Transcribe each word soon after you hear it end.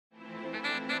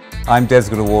I'm Des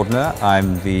Wardner.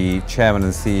 I'm the chairman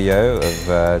and CEO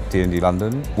of D&D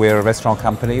London. We're a restaurant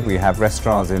company. We have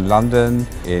restaurants in London,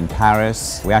 in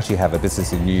Paris. We actually have a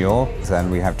business in New York,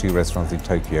 and we have 2 restaurants in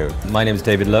Tokyo. My name is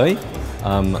David Lowy.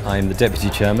 I'm the deputy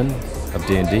chairman of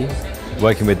D&D,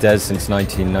 working with Des since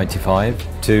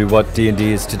 1995 to what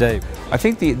D&D is today. I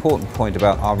think the important point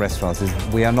about our restaurants is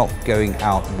we are not going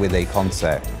out with a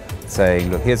concept,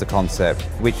 saying, look, here's a concept,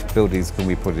 which buildings can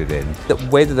we put it in? The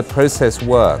way that the process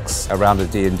works around a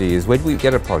D&D is when we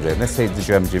get a project, let's say the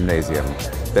German Gymnasium,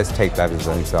 let's take that as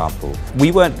an example.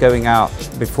 We weren't going out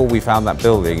before we found that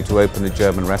building to open a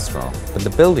German restaurant, but the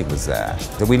building was there.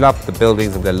 So we love the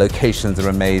buildings, and their locations are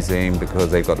amazing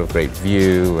because they've got a great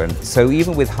view. And so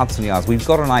even with Hudson Yards, we've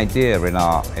got an idea in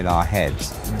our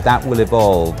heads. That will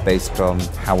evolve based on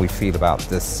how we feel about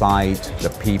the site, the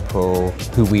people,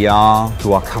 who we are,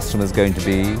 who our customers are going to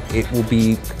be. It will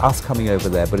be us coming over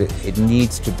there, but it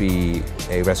needs to be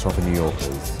a restaurant for New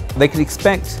Yorkers. They can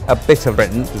expect a bit of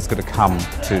Britain that's going to come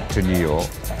to New York.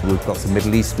 We've got some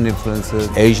Middle Eastern influences,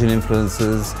 Asian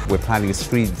influences. We're planning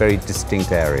 3 very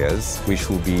distinct areas which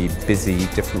will be busy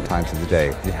different times of the day.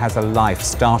 It has a life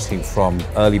starting from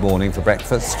early morning for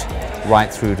breakfast,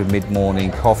 right through to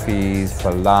mid-morning coffees,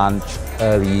 for lunch,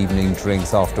 early evening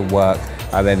drinks after work,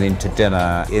 and then into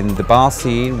dinner. In the bar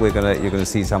scene, you're going to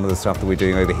see some of the stuff that we're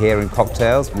doing over here in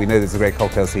cocktails. We know there's a great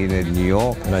cocktail scene in New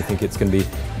York. And I think it's going to be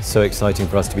so exciting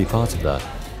for us to be part of that.